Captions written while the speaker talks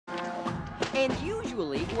And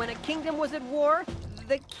usually, when a kingdom was at war,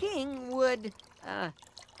 the king would,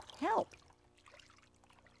 help.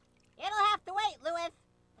 It'll have to wait, Louis.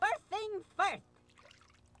 First things first.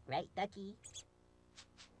 Right, Ducky?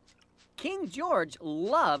 King George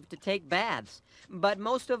loved to take baths, but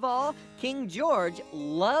most of all, King George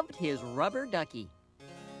loved his rubber ducky.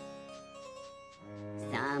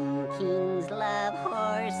 Some kings love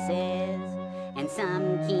horses, and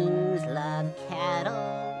some kings love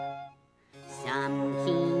cattle. Some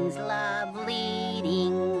kings love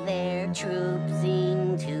leading their troops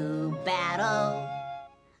into battle.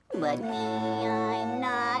 But me, I'm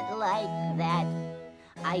not like that.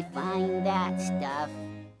 I find that stuff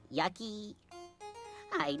yucky.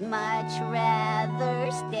 I'd much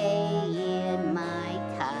rather stay in my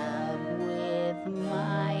tub with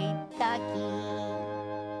my ducky.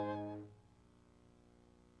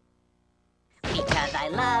 Because I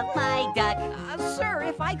love my duck. Sir,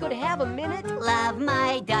 if I could have a minute. Love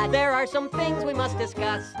my duck. There are some things we must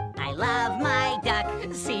discuss. I love my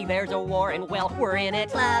duck. See, there's a war and, well, we're in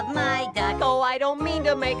it. Love my duck. Oh, I don't mean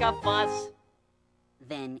to make a fuss.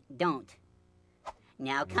 Then don't.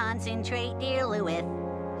 Now concentrate, dear Louis,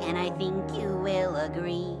 and I think you will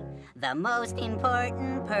agree. The most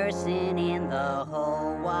important person in the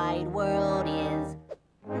whole wide world is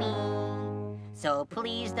me. So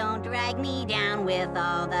please don't drag me down with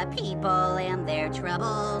all the people and their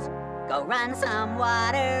troubles. Go run some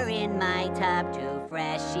water in my tub to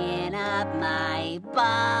freshen up my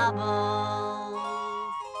bubbles.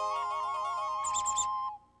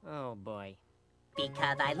 Oh, boy.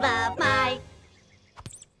 Because I love my...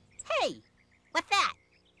 Hey, what's that?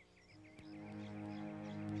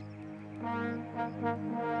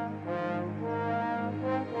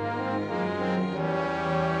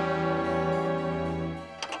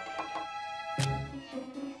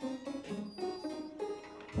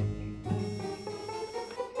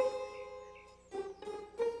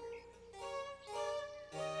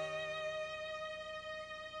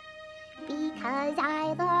 Because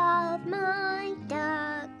I love my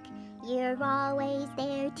duck, you're always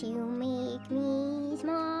there to make me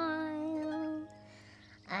smile.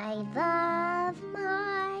 I love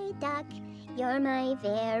my duck, you're my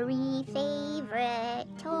very favorite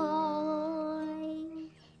toy.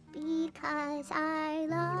 Because I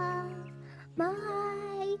love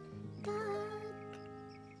my duck.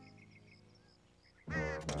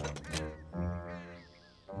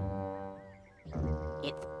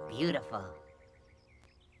 It's beautiful.